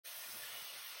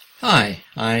Hi,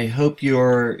 I hope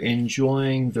you're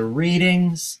enjoying the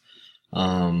readings,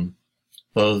 um,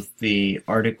 both the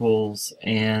articles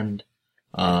and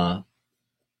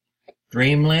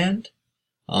Dreamland.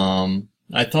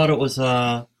 I thought it was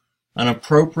an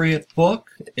appropriate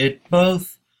book. It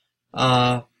both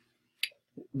uh,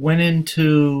 went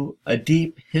into a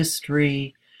deep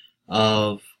history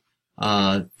of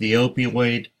the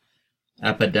opioid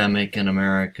epidemic in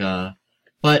America,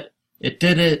 but it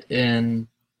did it in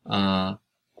a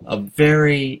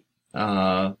very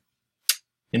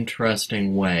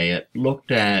interesting way. It looked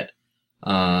at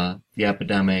the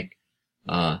epidemic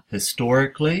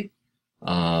historically,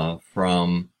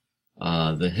 from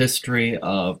the history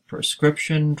of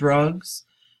prescription drugs,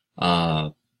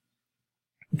 the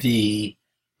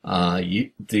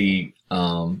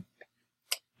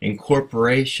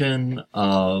incorporation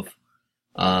of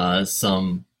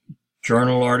some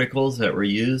journal articles that were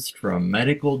used from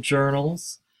medical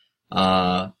journals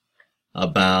about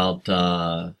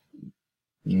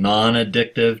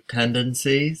non-addictive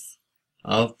tendencies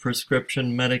of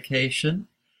prescription medication,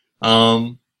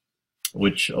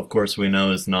 which of course we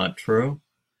know is not true,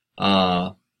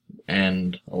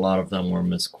 and a lot of them were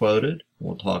misquoted.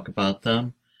 We'll talk about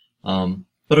them.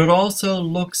 But it also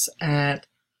looks at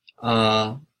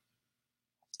the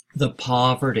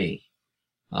poverty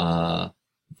that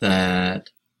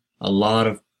a lot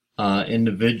of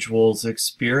individuals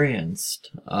experienced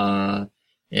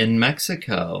in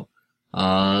Mexico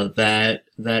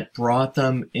that brought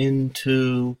them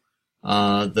into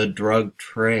the drug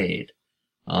trade.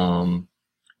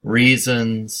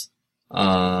 Reasons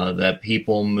that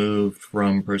people moved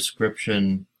from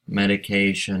prescription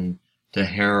medication to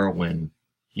heroin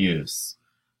use.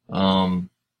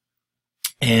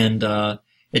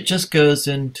 It just goes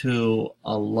into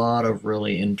a lot of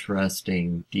really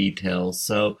interesting details.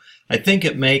 So I think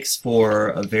it makes for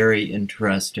a very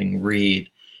interesting read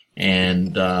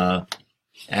and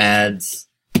adds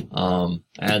a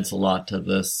lot to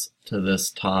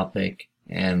this topic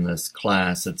and this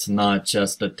class. It's not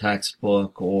just a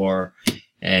textbook or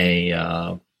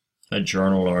a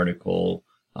journal article,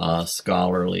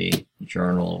 scholarly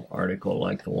journal article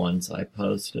like the ones I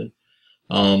posted.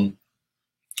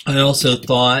 I also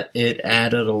thought it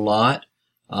added a lot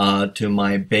to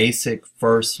my basic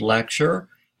first lecture,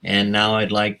 and now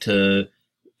I'd like to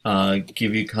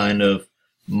give you kind of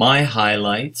my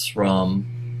highlights from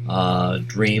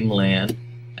Dreamland,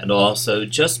 and also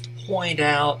just point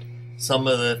out some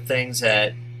of the things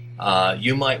that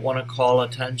you might want to call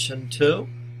attention to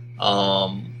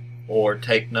or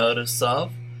take notice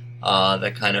of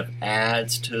that kind of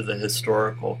adds to the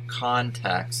historical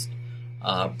context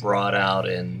brought out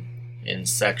in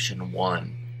section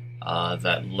 1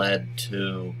 that led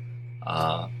to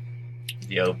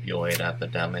the opioid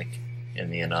epidemic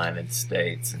in the United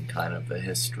States and kind of the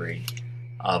history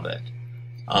of it.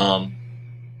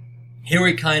 Here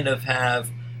we kind of have,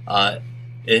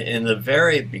 in the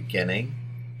very beginning,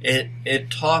 it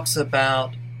talks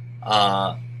about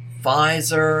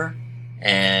Pfizer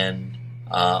and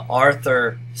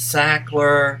Arthur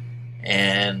Sackler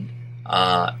and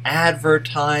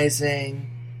advertising,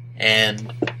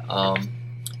 and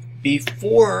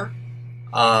before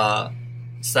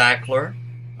Sackler,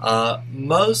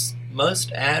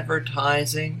 most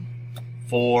advertising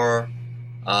for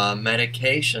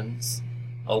medications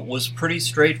was pretty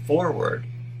straightforward.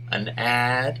 An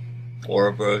ad or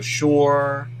a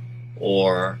brochure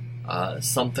or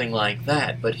something like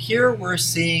that. But here we're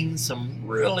seeing some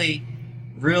really,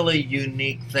 really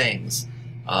unique things.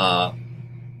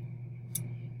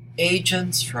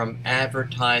 Agents from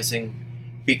advertising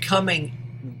becoming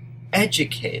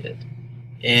educated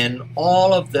in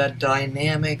all of the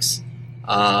dynamics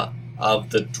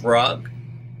of the drug,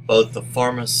 both the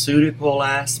pharmaceutical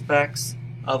aspects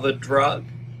of a drug,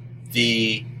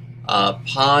 the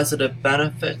positive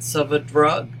benefits of a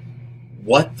drug,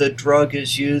 what the drug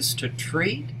is used to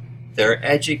treat. They're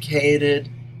educated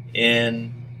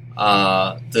in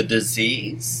the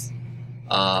disease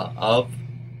of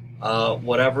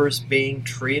whatever is being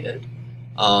treated,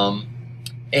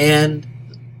 and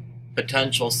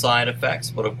potential side effects,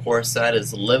 but of course that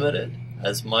is limited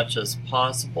as much as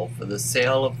possible for the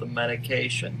sale of the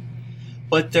medication.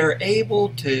 But they're able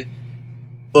to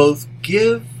both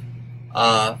give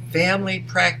family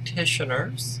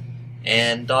practitioners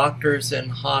and doctors in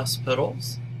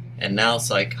hospitals, and now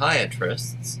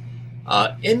psychiatrists,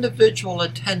 individual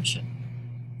attention.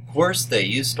 Of course, they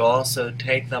used to also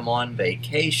take them on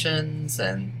vacations,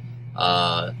 and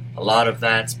a lot of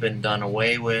that's been done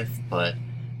away with, but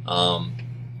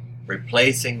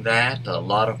replacing that, a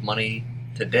lot of money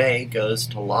today goes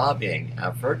to lobbying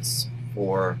efforts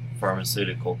for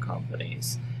pharmaceutical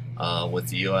companies with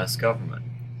the U.S. government.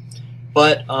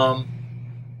 But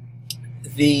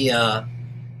the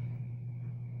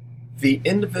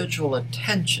individual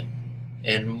attention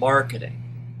in marketing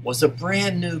was a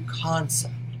brand new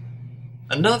concept.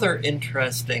 Another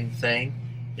interesting thing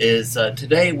is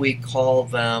today we call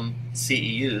them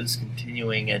CEUs,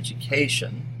 continuing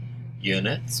education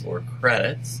units or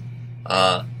credits,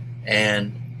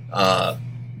 and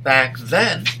back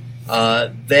then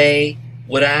they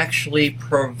would actually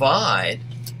provide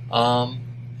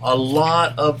a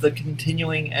lot of the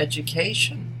continuing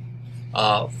education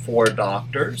for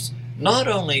doctors, not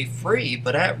only free,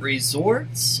 but at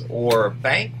resorts or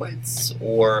banquets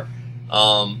or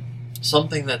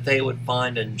something that they would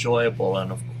find enjoyable.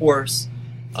 And of course,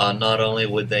 not only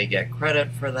would they get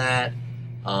credit for that,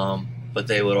 but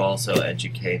they would also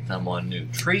educate them on new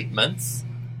treatments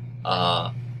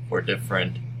for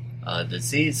different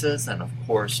diseases, and of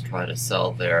course try to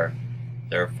sell their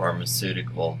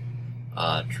pharmaceutical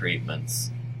treatments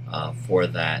for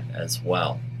that as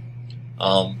well.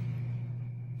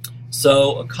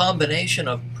 So a combination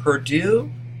of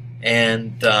Purdue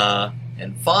and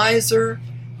Pfizer,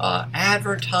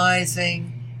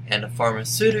 advertising, and a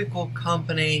pharmaceutical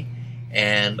company,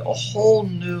 and a whole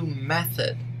new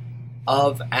method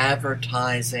of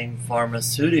advertising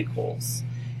pharmaceuticals.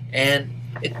 And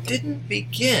it didn't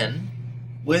begin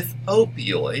with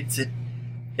opioids.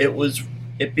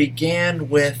 It began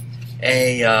with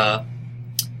a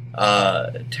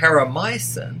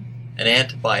terramycin, an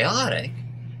antibiotic,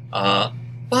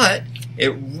 but it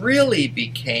really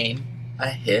became a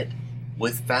hit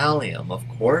with Valium, of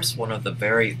course, one of the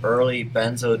very early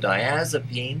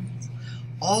benzodiazepines,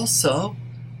 also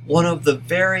one of the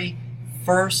very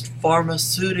first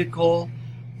pharmaceutical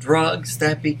drugs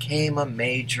that became a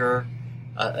major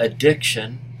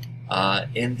addiction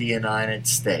in the United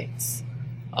States.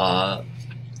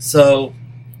 So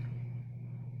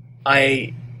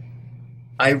I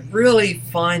really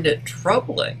find it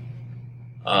troubling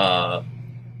that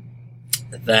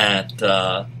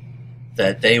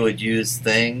they would use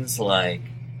things like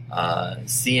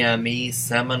CME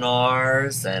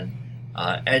seminars and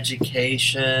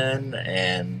education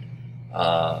and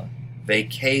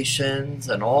vacations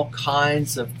and all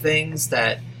kinds of things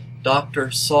that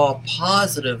doctors saw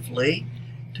positively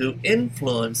to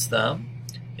influence them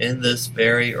in this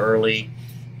very early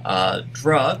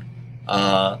drug.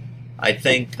 I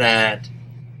think that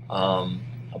a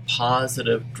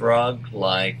positive drug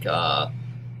like an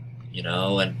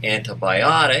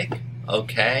antibiotic,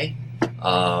 okay,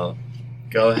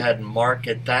 go ahead and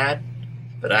market that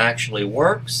if it actually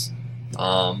works.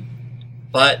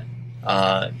 But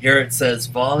here it says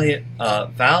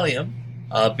Valium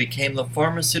became the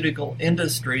pharmaceutical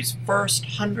industry's first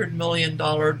 $100 million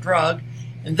drug,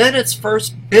 and then its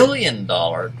first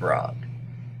billion-dollar drug.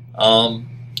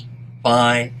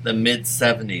 By the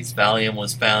mid-70s, Valium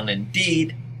was found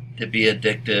indeed to be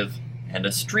addictive, and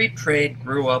a street trade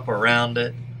grew up around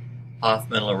it.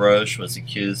 Hoffman LaRoche was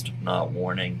accused of not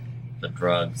warning the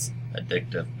drug's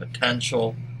addictive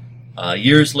potential.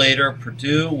 Years later,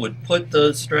 Purdue would put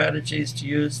those strategies to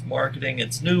use, marketing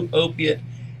its new opiate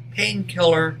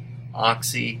painkiller,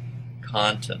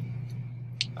 OxyContin.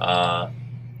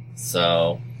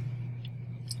 So,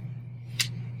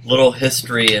 little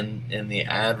history in the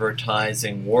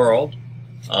advertising world.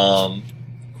 Of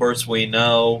course, we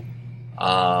know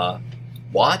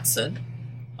Watson,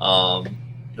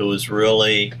 who was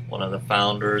really one of the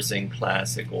founders in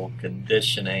classical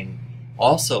conditioning,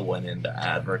 also went into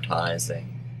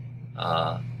advertising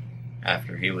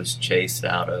after he was chased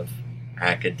out of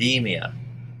academia.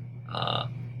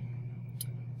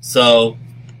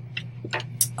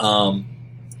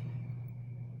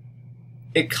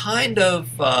 It kind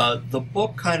of, the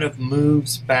book kind of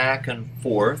moves back and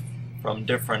forth from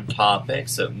different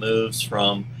topics. It moves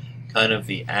from kind of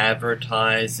the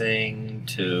advertising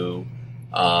to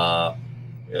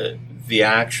the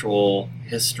actual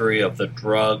history of the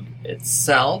drug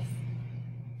itself,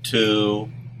 to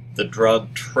the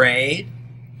drug trade,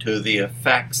 to the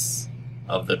effects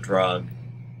of the drug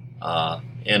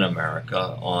in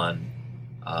America on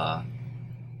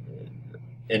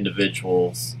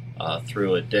individuals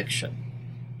through addiction.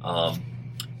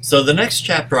 So the next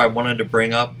chapter I wanted to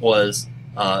bring up was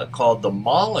called The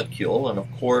Molecule, and of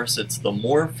course it's the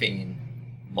morphine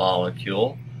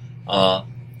molecule.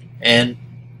 And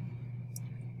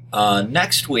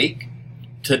this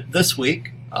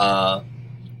week,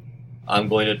 I'm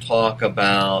going to talk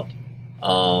about,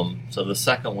 so the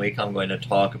second week I'm going to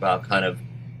talk about kind of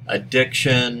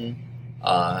addiction,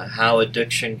 how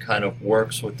addiction kind of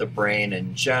works with the brain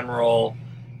in general,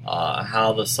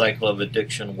 how the cycle of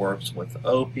addiction works with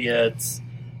opiates,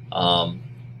 and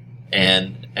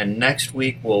next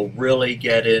week we'll really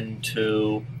get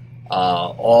into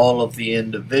all of the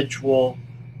individual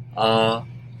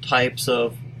types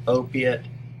of opiate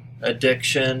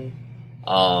addiction,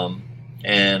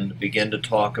 and begin to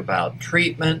talk about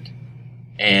treatment.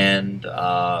 And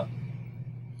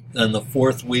then the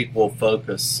fourth week we'll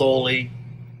focus solely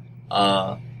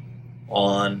on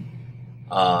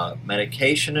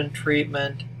medication and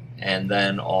treatment, and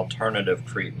then alternative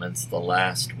treatments the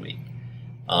last week.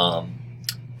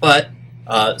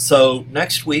 So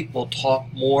next week we'll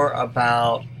talk more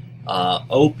about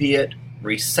opiate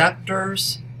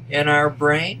receptors in our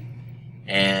brain,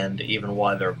 and even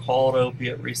why they're called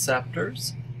opiate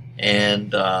receptors,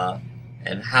 and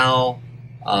how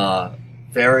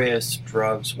various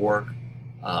drugs work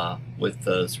with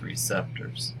those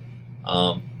receptors.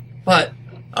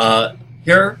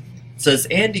 Here it says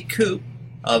Andy Coop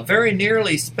very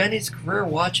nearly spent his career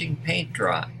watching paint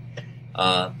dry,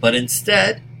 but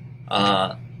instead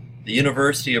the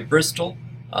University of Bristol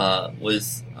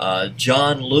was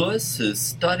John Lewis, who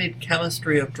studied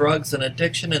chemistry of drugs and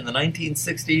addiction. In the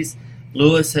 1960s,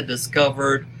 Lewis had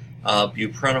discovered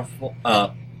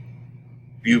buprenorphine,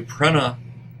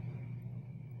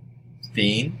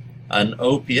 an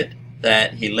opiate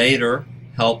that he later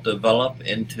helped develop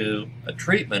into a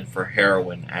treatment for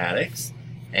heroin addicts.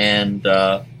 And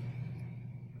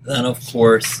then, of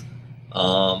course,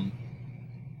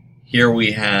 here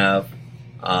we have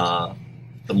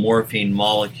the morphine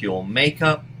molecule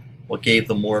makeup. What gave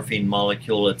the morphine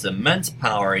molecule its immense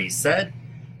power, he said,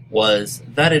 was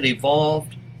that it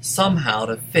evolved somehow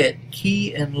to fit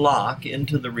key and lock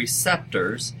into the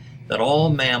receptors that all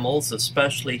mammals,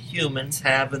 especially humans,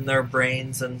 have in their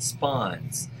brains and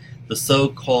spines. The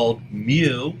so-called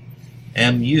mu,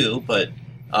 but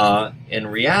in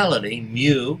reality,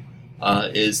 mu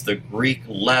is the Greek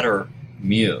letter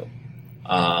mu.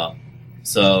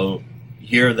 So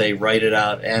here they write it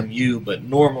out mu, but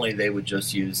normally they would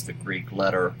just use the Greek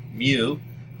letter mu,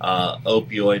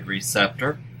 opioid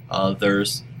receptor.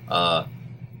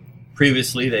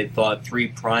 Previously they thought 3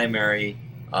 primary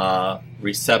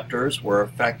receptors were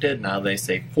affected. Now they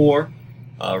say 4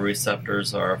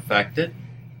 receptors are affected,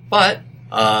 but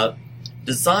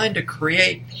designed to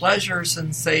create pleasure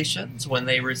sensations when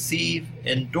they receive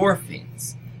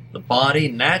endorphins the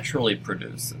body naturally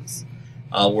produces.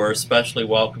 Were especially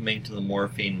welcoming to the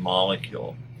morphine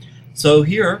molecule. So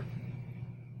here,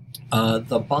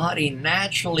 the body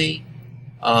naturally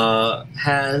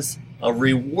has a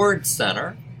reward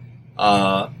center,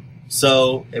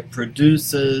 so it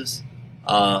produces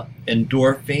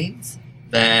endorphins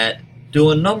that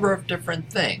do a number of different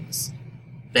things.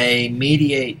 They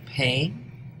mediate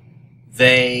pain.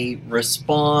 They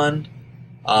respond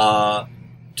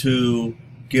to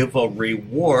give a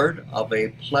reward of a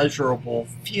pleasurable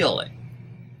feeling.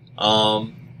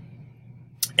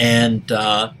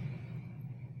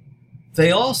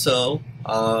 They also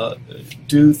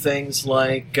do things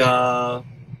like, in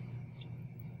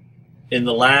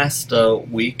the last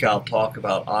week I'll talk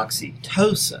about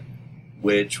oxytocin,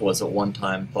 which was at one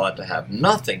time thought to have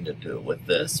nothing to do with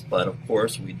this, but of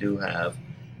course we do have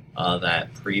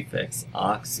that prefix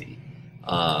oxy.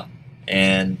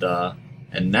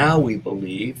 And now we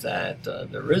believe that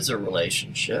there is a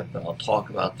relationship, and I'll talk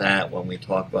about that when we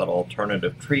talk about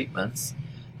alternative treatments.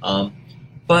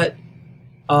 But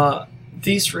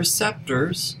these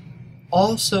receptors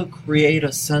also create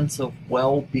a sense of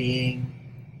well-being,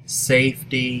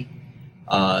 safety.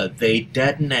 They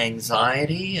deaden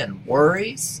anxiety and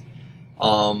worries.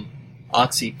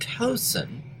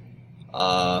 Oxytocin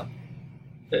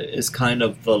is kind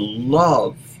of the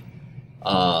love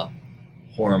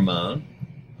hormone.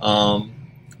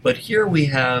 But here we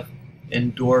have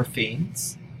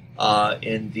endorphins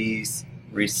in these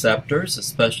receptors,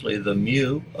 especially the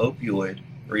mu opioid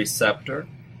receptor.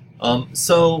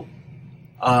 So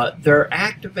they're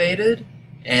activated,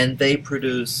 and they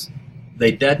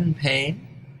deaden pain,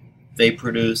 they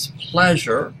produce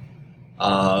pleasure,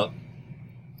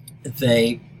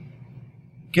 they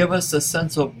give us a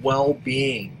sense of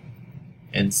well-being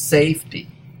and safety,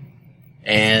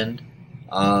 and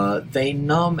they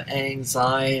numb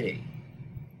anxiety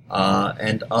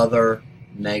and other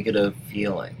negative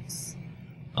feelings.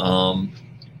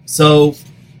 So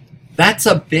that's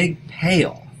a big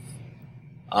payoff.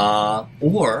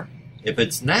 Or, if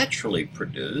it's naturally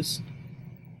produced,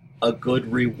 a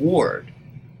good reward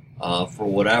for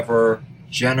whatever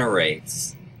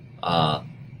generates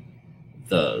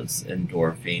those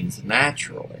endorphins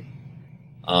naturally.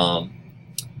 um,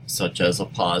 such as a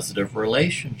positive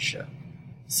relationship,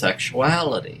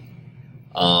 sexuality,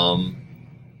 um,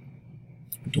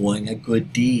 doing a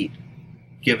good deed,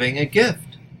 giving a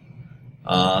gift,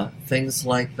 things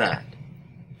like that,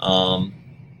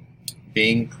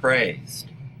 being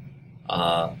praised.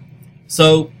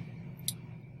 So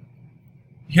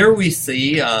here we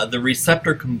see the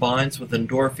receptor combines with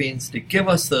endorphins to give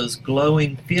us those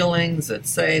glowing feelings at,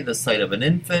 say, the sight of an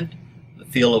infant, the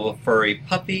feel of a furry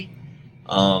puppy.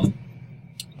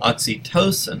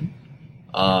 Oxytocin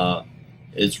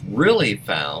is really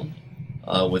found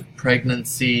with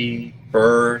pregnancy,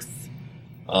 birth,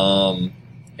 and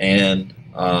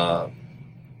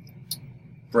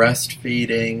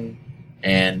breastfeeding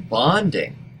and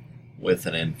bonding with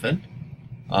an infant.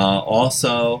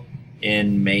 Also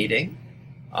in mating,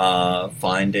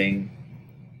 finding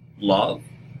love.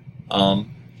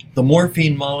 The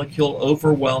morphine molecule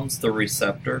overwhelms the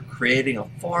receptor, creating a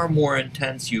far more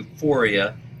intense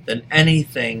euphoria than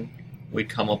anything we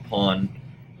come upon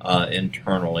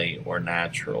internally or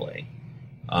naturally.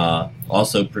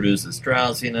 Also produces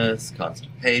drowsiness,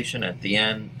 constipation, at the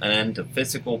end, an end to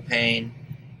physical pain.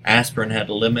 Aspirin had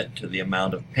a limit to the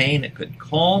amount of pain it could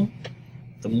calm.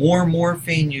 The more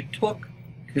morphine you took,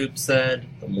 Coop said,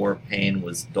 the more pain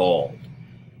was dulled.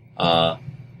 And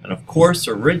of course,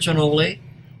 originally,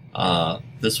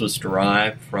 this was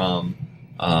derived from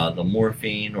the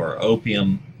morphine or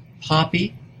opium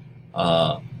poppy.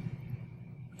 A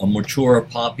mature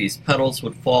poppy's petals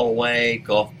would fall away,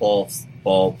 golf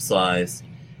ball-sized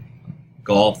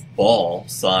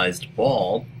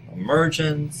bulb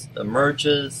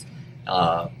emerges.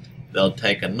 They'll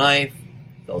take a knife,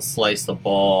 they'll slice the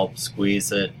bulb,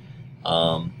 squeeze it,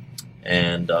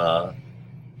 and a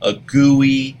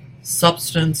gooey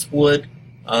substance would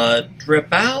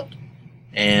drip out,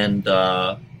 and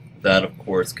that, of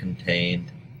course,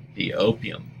 contained the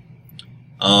opium.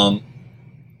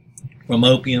 From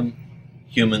opium,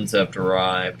 humans have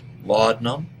derived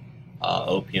laudanum,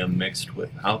 opium mixed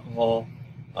with alcohol,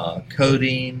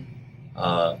 codeine,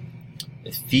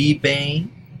 thebaine.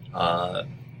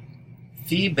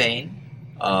 Thebaine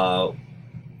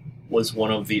was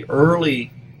one of the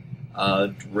early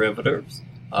derivatives,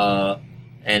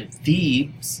 and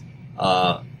Thebes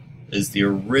is the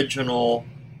original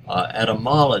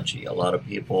etymology. A lot of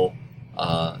people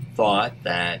thought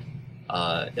that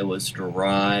it was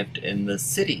derived in the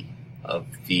city of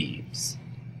Thebes.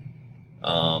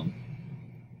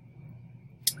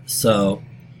 So,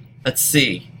 let's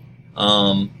see.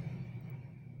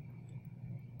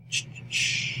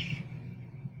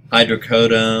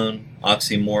 Hydrocodone,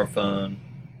 oxymorphone,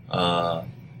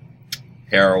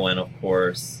 heroin, of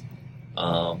course,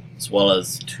 as well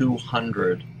as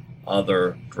 200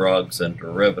 other drugs and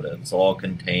derivatives, all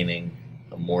containing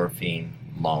the morphine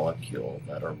molecule,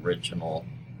 that original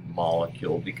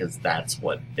molecule, because that's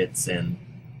what fits in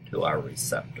to our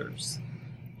receptors.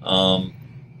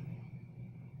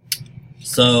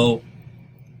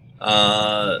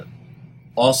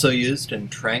 Also used in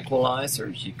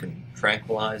tranquilizers. You can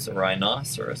tranquilize a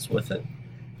rhinoceros with it.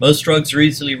 Most drugs are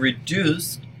easily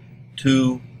reduced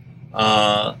to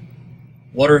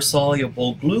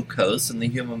water-soluble glucose in the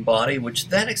human body, which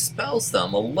then expels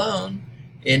them. Alone,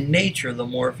 in nature, the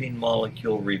morphine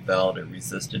molecule rebelled. It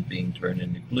resisted being turned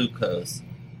into glucose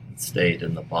and stayed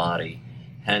in the body.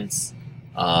 Hence,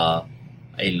 a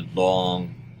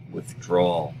long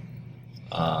withdrawal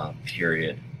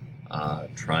period,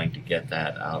 trying to get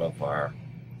that out of our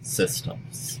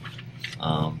systems.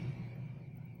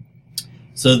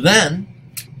 So then,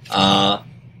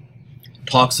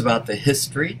 talks about the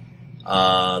history,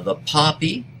 the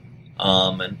poppy,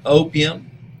 and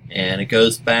opium, and it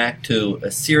goes back to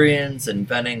Assyrians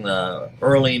inventing the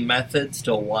early method,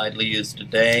 still widely used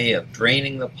today, of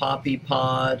draining the poppy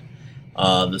pod.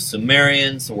 The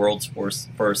Sumerians, the world's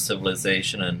first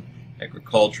civilization, and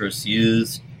agriculturists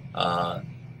used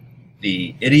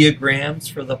the ideograms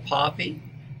for the poppy.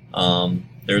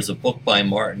 There's a book by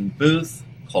Martin Booth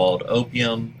called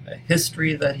Opium, A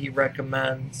History, that he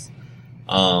recommends.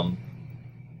 In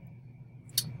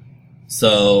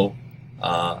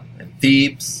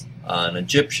Thebes, an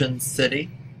Egyptian city,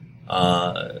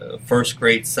 first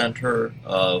great center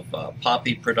of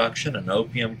poppy production and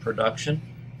opium production.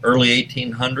 Early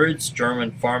 1800s,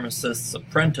 German pharmacist's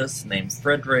apprentice named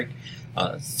Friedrich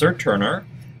Serturner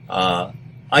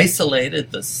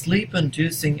isolated the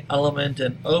sleep-inducing element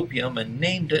in opium and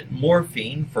named it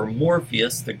morphine for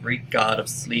Morpheus, the Greek god of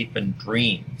sleep and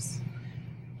dreams.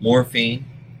 Morphine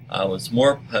was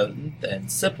more potent than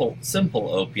simple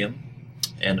opium,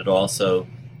 and it also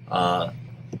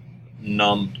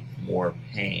numbed more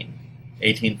pain.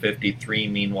 1853,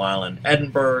 meanwhile, in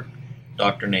Edinburgh, a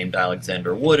doctor named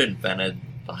Alexander Wood invented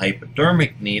the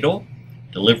hypodermic needle,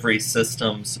 delivery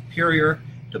system superior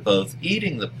to both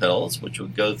eating the pills, which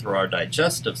would go through our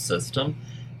digestive system.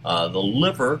 The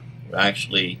liver would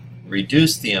actually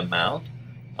reduce the amount,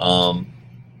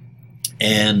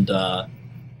 and a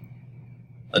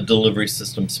delivery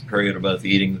system superior to both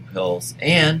eating the pills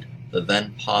and the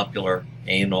then popular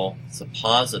anal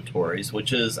suppositories,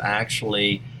 which is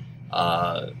actually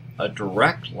a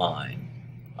direct line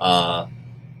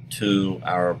to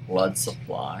our blood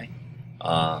supply.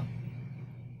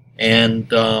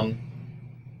 And of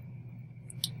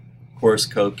course,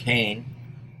 cocaine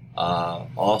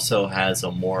also has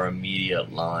a more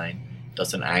immediate line. It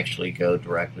doesn't actually go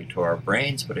directly to our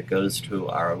brains, but it goes to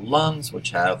our lungs,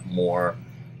 which have more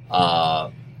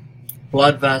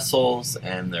blood vessels,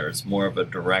 and there's more of a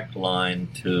direct line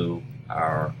to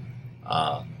our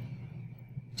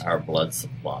blood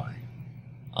supply.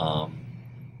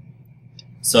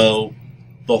 So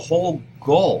the whole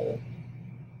goal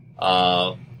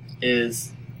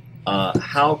is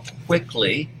how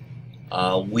quickly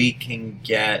we can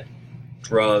get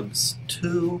drugs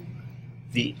to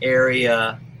the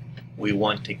area we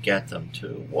want to get them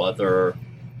to, whether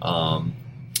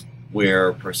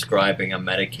we're prescribing a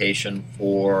medication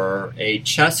for a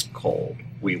chest cold.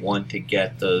 We want to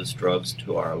get those drugs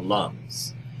to our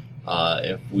lungs.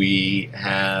 If we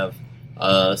have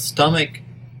a stomach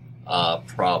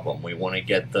problem, we want to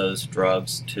get those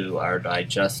drugs to our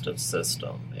digestive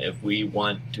system. If we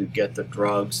want to get the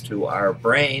drugs to our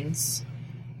brains,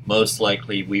 most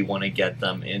likely we want to get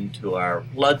them into our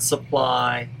blood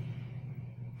supply,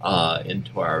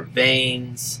 into our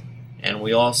veins, and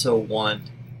we also want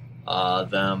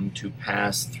them to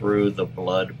pass through the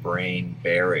blood-brain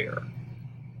barrier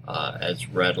as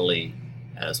readily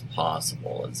as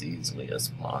possible, as easily as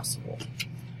possible.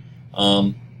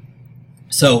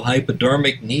 So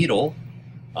hypodermic needle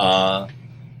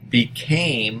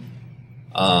became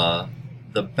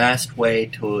the best way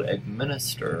to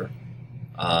administer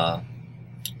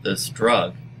this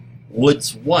drug.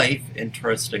 Wood's wife,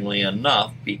 interestingly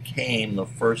enough, became the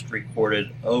first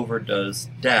recorded overdose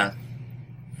death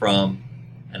from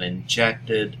an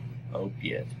injected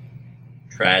opiate.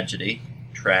 Tragic.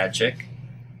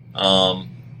 And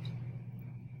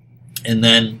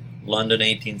then London,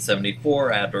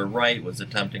 1874, Adler Wright was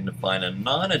attempting to find a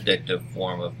non-addictive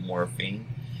form of morphine.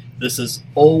 This has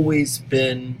always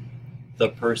been the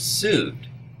pursuit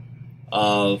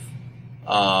of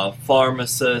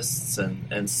pharmacists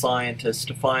and scientists,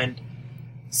 to find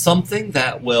something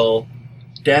that will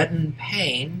deaden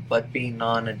pain but be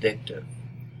non-addictive.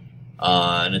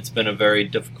 And it's been a very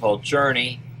difficult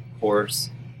journey, of course,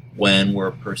 when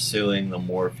we're pursuing the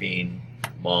morphine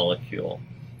molecule.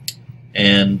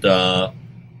 And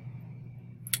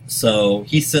so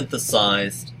he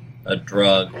synthesized a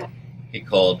drug he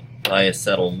called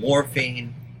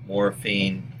diacetylmorphine,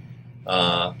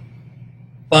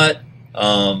 but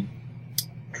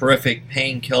terrific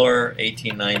painkiller,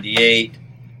 1898.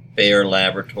 Bayer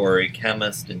laboratory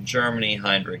chemist in Germany,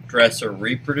 Heinrich Dresser,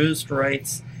 reproduced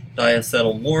Wright's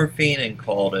diacetylmorphine and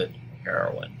called it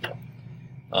heroin.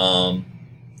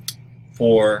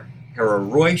 For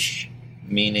heroisch,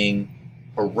 meaning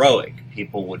heroic,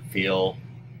 people would feel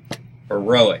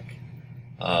heroic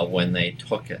when they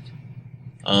took it.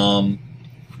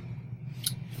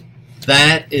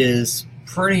 That is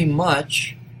pretty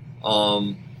much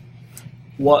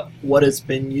what has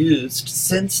been used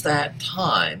since that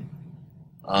time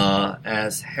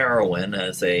as heroin,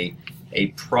 as a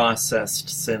processed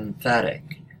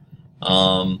synthetic.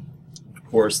 Of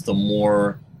course, the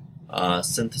more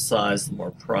synthesized, the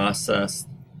more processed,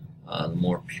 the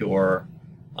more pure.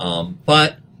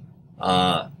 But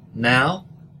now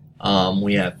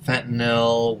we have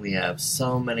fentanyl, we have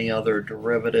so many other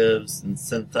derivatives and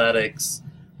synthetics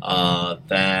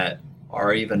that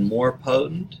are even more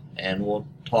potent, and we'll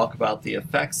talk about the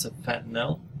effects of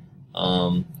fentanyl,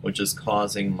 which is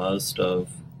causing most of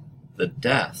the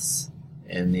deaths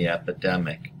in the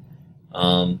epidemic.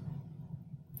 And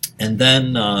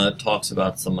then talks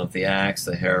about some of the acts.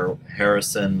 The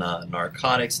Harrison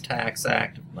Narcotics Tax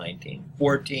Act of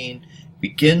 1914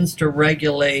 begins to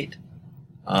regulate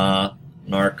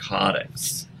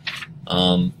narcotics.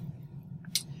 I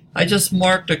just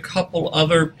marked a couple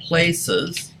other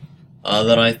places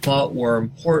that I thought were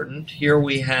important. Here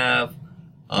we have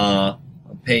on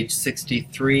page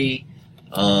 63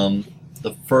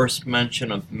 the first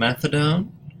mention of methadone.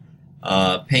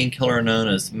 Painkiller known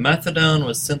as methadone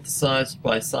was synthesized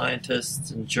by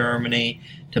scientists in Germany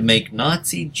to make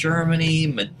Nazi Germany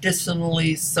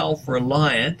medicinally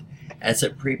self-reliant as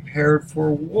it prepared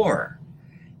for war.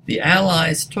 The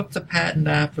Allies took the patent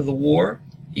after the war.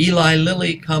 Eli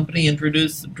Lilly Company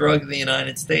introduced the drug in the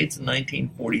United States in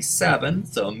 1947,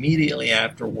 so immediately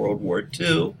after World War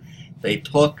II. They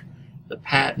took the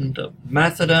patent of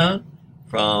methadone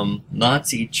from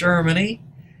Nazi Germany,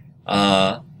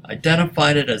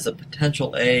 identified it as a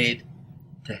potential aid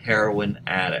to heroin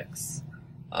addicts.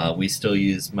 We still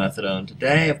use methadone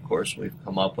today. Of course, we've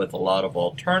come up with a lot of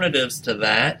alternatives to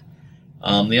that.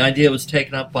 The idea was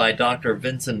taken up by Dr.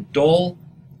 Vincent Dole,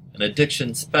 an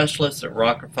addiction specialist at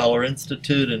Rockefeller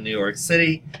Institute in New York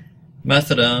City.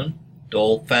 Methadone,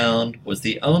 Dole found, was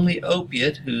the only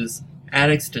opiate whose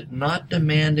addicts did not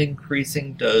demand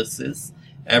increasing doses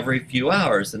every few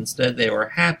hours. Instead, they were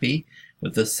happy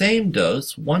with the same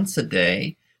dose once a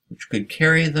day, which could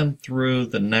carry them through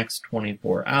the next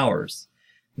 24 hours.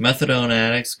 Methadone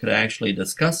addicts could actually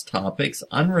discuss topics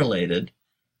unrelated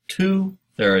to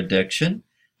their addiction.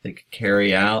 They could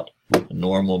carry out a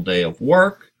normal day of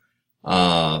work,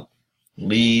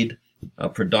 lead a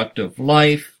productive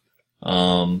life,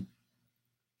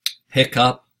 pick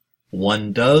up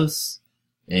one dose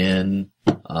in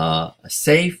a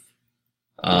safe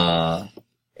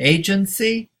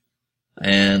agency,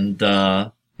 and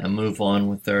move on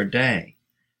with their day.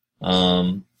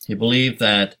 He believed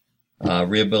that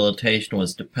rehabilitation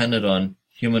was dependent on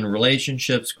human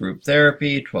relationships, group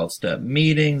therapy, 12-step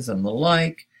meetings, and the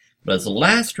like. But as a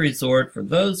last resort for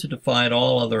those who defied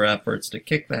all other efforts to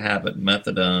kick the habit,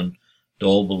 methadone,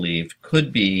 Dole believed,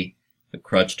 could be the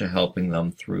crutch to helping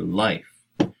them through life.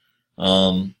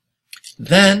 Then,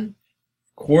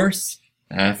 of course,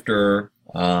 after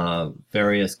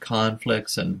various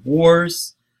conflicts and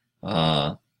wars,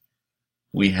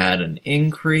 we had an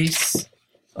increase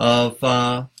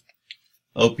of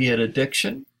opiate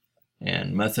addiction,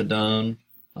 and methadone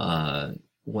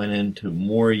went into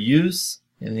more use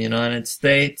in the United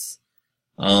States.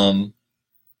 There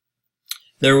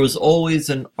was always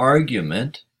an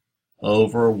argument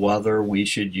over whether we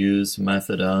should use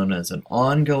methadone as an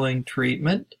ongoing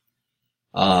treatment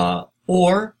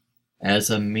or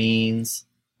as a means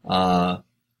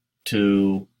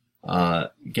to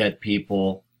get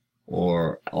people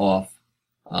off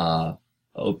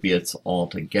opiates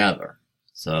altogether.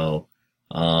 So,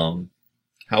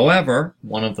 however,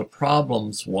 one of the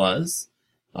problems was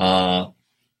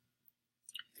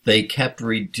they kept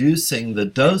reducing the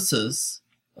doses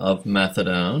of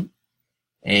methadone,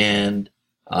 and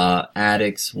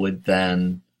addicts would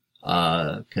then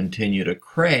continue to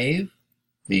crave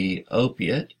the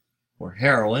opiate or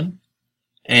heroin,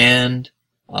 and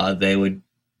they would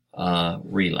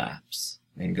relapse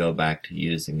and go back to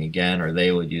using again, or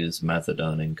they would use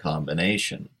methadone in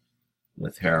combination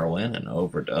with heroin and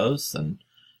overdose. And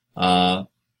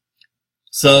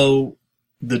so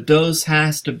the dose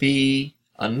has to be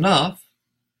enough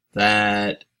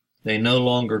that they no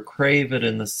longer crave it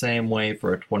in the same way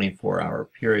for a 24-hour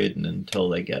period and until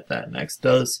they get that next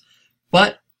dose.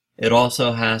 But it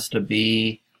also has to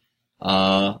be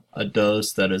a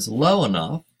dose that is low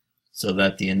enough so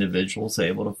that the individual is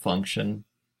able to function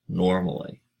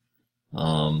normally.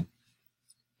 And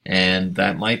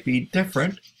that might be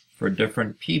different for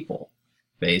different people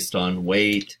based on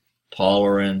weight,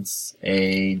 tolerance,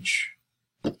 age,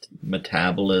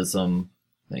 metabolism,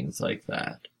 things like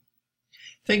that.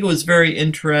 I think it was very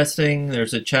interesting.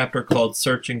 There's a chapter called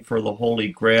Searching for the Holy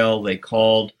Grail. They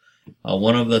called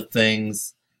one of the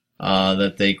things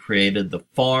that they created the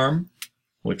farm,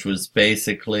 which was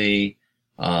basically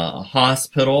a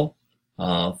hospital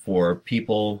for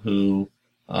people who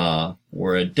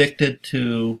were addicted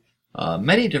to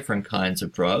many different kinds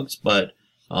of drugs, but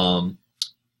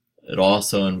it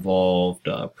also involved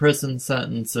prison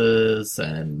sentences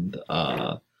and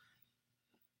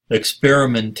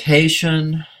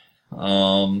experimentation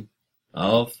of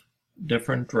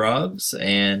different drugs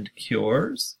and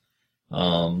cures.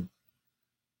 But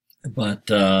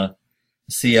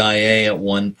CIA at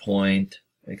one point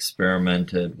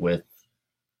experimented with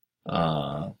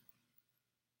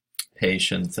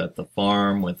patients at the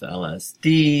farm with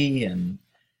LSD, and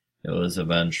it was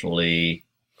eventually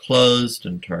closed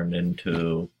and turned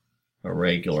into a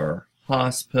regular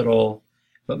hospital.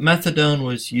 But methadone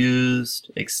was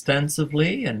used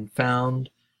extensively and found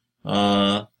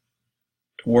to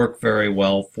work very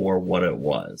well for what it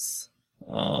was,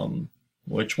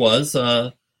 which was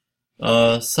a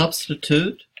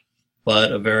substitute,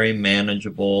 but a very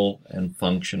manageable and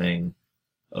functioning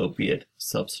opiate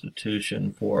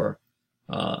substitution for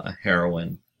a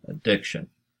heroin addiction.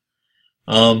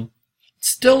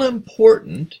 Still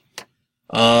important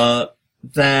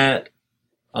that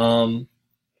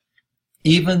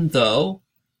even though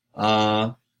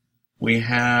we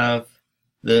have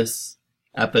this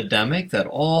epidemic that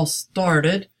all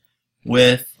started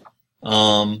with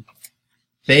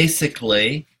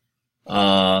basically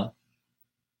a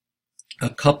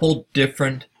couple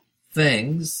different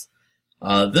things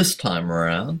this time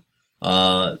around.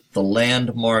 The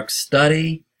landmark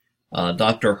study,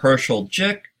 Dr. Herschel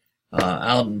Jick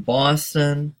out in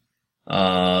Boston,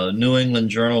 New England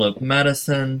Journal of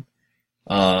Medicine.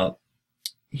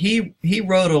 He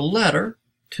wrote a letter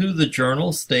to the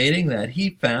journal stating that he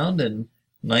found in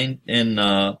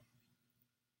the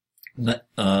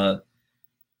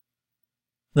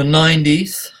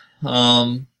 90s.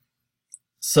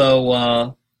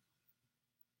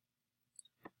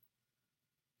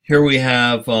 Here we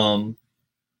have, let's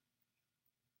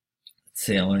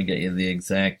see, I want to get you the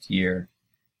exact year.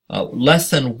 Less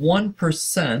than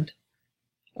 1%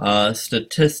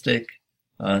 statistic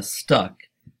stuck.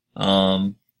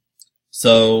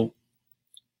 So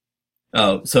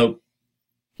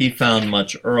he found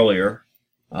much earlier.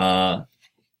 Let's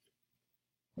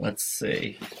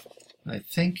see. I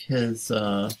think his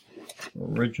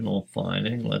original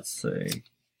finding, let's see,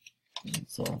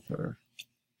 his author.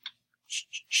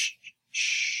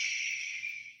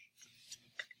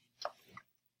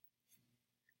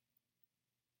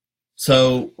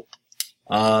 So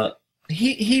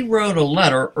he wrote a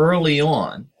letter early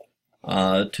on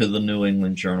to the New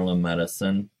England Journal of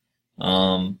Medicine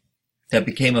that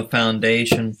became a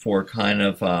foundation for kind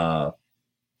of a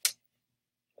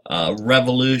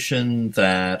revolution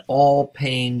that all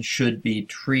pain should be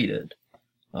treated.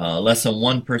 Less than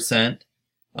 1%.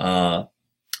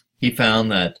 He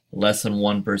found that less than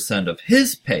 1% of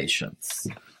his patients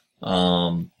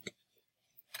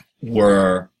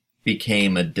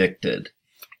became addicted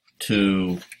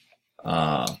to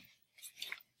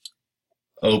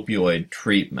opioid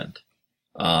treatment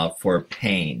for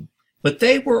pain, but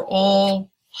they were all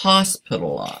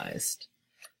hospitalized,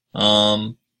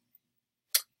 and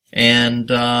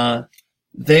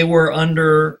they were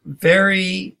under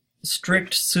very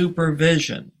strict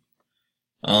supervision.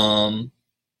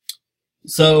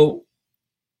 So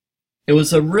it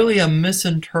was really a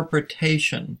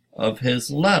misinterpretation of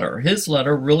his letter. His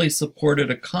letter really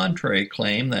supported a contrary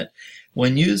claim that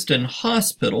when used in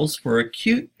hospitals for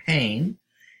acute pain,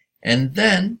 and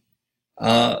then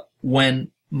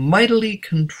when mightily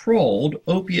controlled,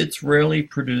 opiates rarely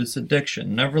produce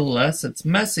addiction. Nevertheless, its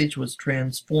message was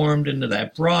transformed into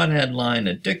that broad headline,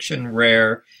 "Addiction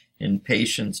Rare in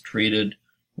Patients Treated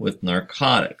with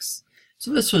Narcotics."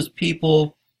 So this was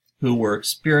people who were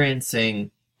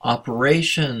experiencing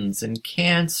operations and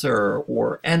cancer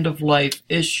or end-of-life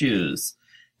issues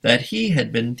that he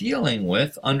had been dealing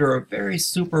with under a very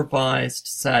supervised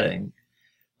setting.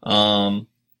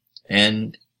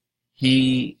 And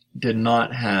he did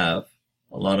not have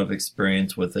a lot of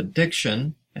experience with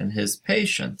addiction and his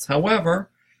patients. However,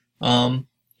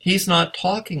 he's not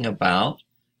talking about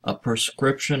a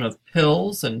prescription of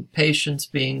pills and patients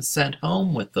being sent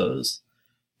home with those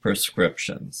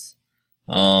prescriptions.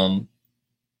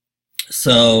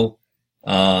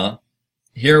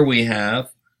 Here we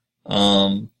have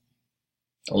a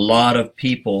lot of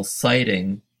people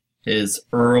citing his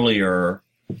earlier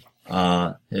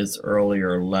letter,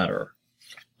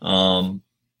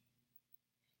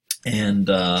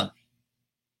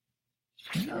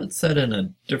 it's said in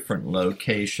a different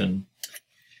location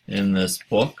in this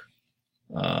book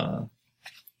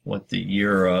what the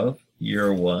year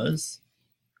was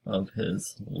of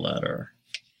his letter.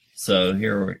 So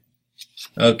here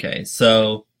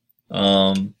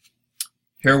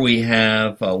we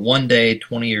have one day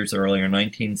 20 years earlier,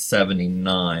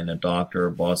 1979, a doctor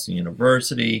at Boston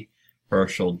University,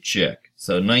 Herschel Jick.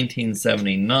 So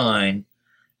 1979,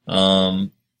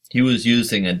 he was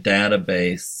using a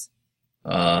database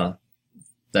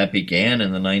that began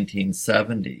in the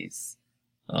 1970s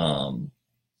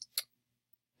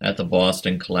at the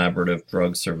Boston Collaborative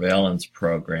Drug Surveillance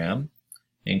Program.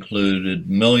 Included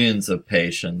millions of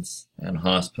patients and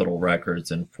hospital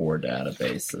records in 4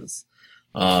 databases.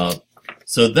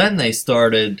 So then they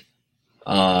started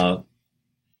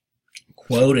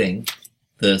quoting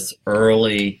this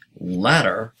early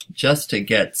letter just to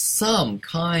get some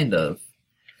kind of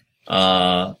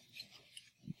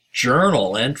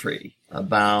journal entry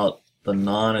about the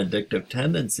non-addictive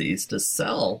tendencies to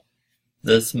sell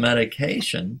this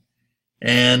medication.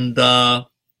 And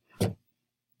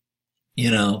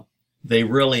they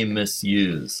really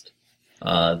misused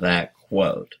that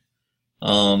quote.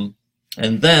 And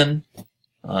then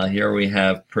here we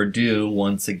have Purdue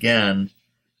once again.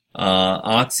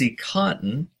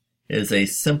 OxyContin is a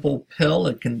simple pill.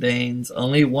 It contains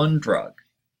only one drug,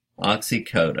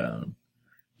 oxycodone,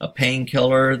 a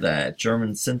painkiller that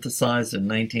Germans synthesized in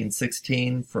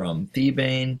 1916 from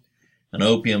thebaine, an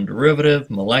opium derivative.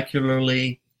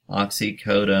 Molecularly,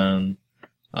 oxycodone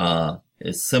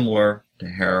is similar to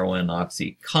heroin.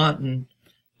 OxyContin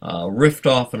riffed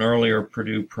off an earlier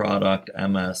Purdue product,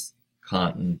 MS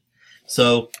Contin.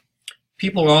 So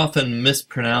people are often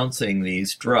mispronouncing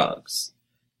these drugs.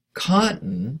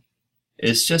 Contin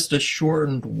is just a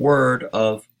shortened word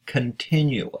of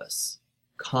continuous.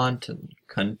 Contin,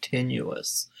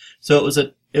 continuous. So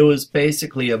it was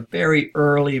basically a very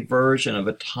early version of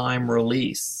a time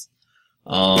release.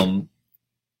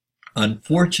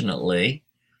 Unfortunately,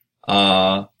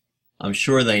 I'm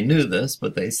sure they knew this,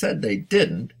 but they said they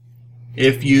didn't.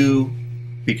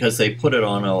 Because they put it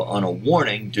on a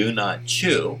warning, do not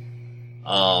chew,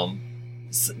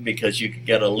 because you could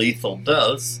get a lethal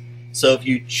dose. So if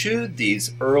you chewed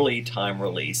these early time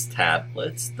release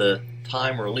tablets, the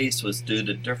time release was due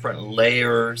to different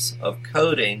layers of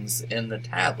coatings in the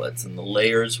tablets, and the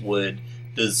layers would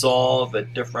dissolve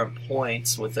at different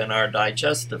points within our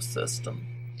digestive system.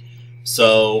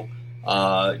 So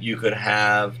you could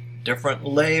have different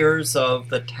layers of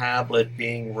the tablet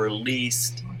being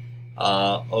released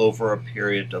over a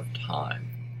period of time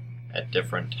at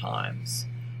different times.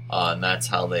 And that's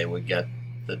how they would get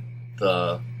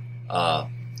the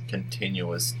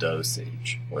continuous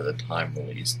dosage, or the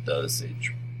time-release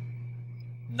dosage.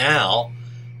 Now,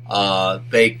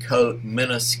 they coat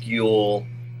minuscule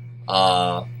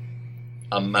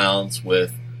amounts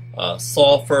with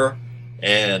sulfur,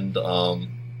 and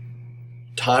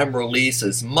time release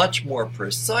is much more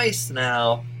precise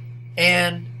now,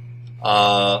 and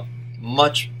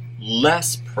much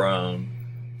less prone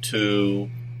to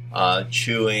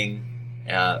chewing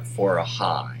for a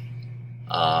high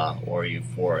or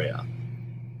euphoria.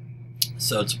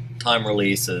 So time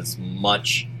release is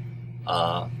much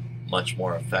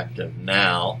more effective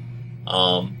now.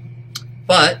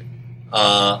 But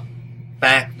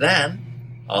back then,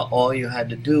 all you had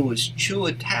to do was chew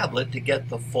a tablet to get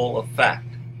the full effect.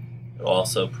 It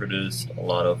also produced a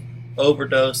lot of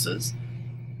overdoses.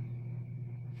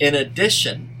 In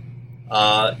addition,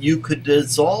 you could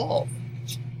dissolve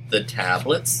the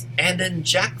tablets and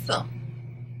inject them,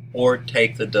 or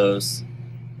take the dose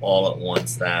all at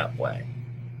once that way.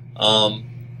 And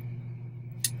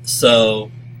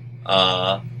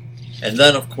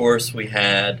then of course we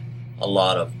had a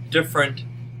lot of different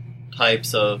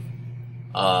types of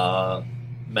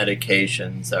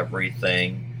medications,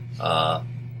 everything,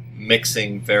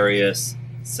 mixing various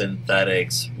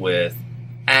synthetics with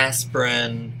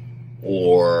aspirin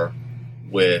or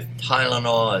with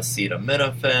Tylenol,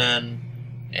 acetaminophen,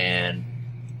 and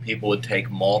people would take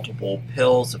multiple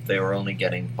pills if they were only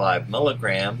getting 5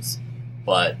 milligrams,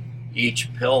 but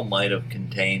each pill might have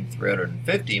contained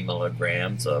 350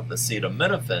 milligrams of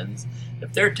acetaminophen.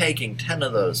 If they're taking 10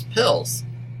 of those pills,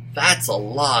 that's a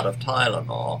lot of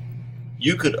Tylenol.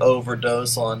 You could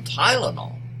overdose on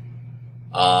Tylenol.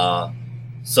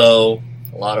 So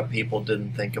a lot of people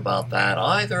didn't think about that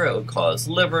either. It would cause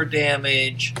liver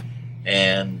damage,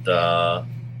 and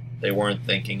they weren't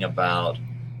thinking about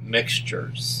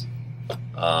mixtures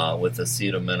with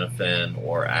acetaminophen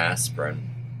or aspirin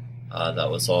that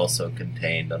was also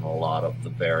contained in a lot of the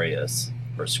various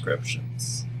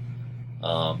prescriptions.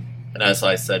 And as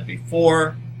I said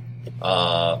before,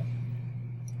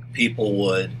 people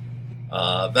would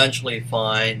eventually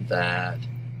find that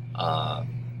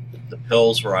the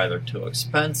pills were either too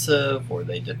expensive or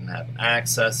they didn't have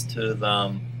access to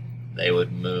them. They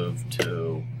would move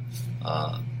to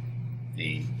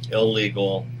the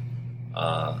illegal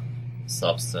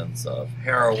substance of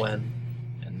heroin,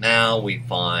 and now we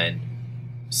find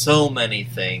so many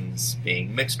things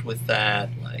being mixed with that,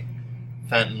 like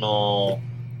fentanyl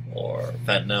or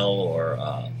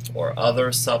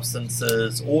other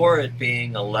substances, or it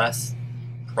being a less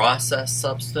processed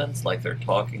substance like they're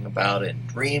talking about in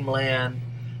Dreamland,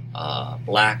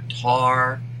 black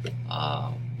tar,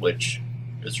 which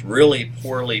is really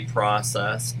poorly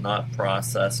processed, not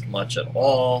processed much at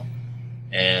all,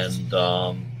 and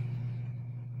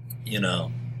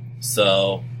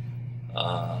so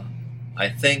I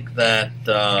think that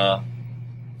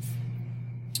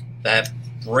that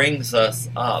brings us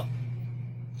up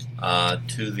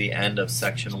to the end of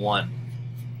Section 1.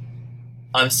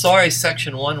 I'm sorry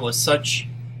Section 1 was such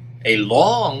a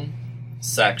long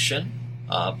section,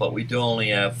 but we do only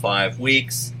have 5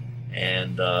 weeks,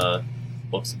 and the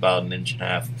book's about 1.5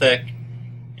 inches thick,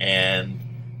 and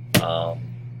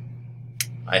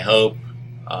I hope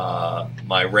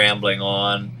my rambling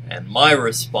on and my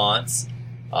response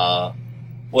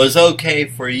was okay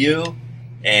for you,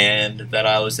 and that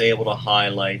I was able to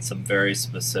highlight some very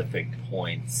specific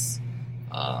points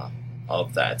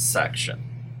of that section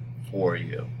for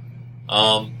you.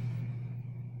 Hope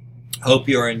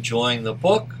you're enjoying the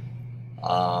book,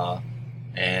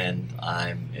 and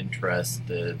I'm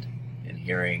interested in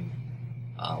hearing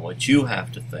what you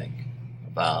have to think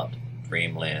about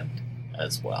Dreamland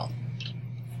as well.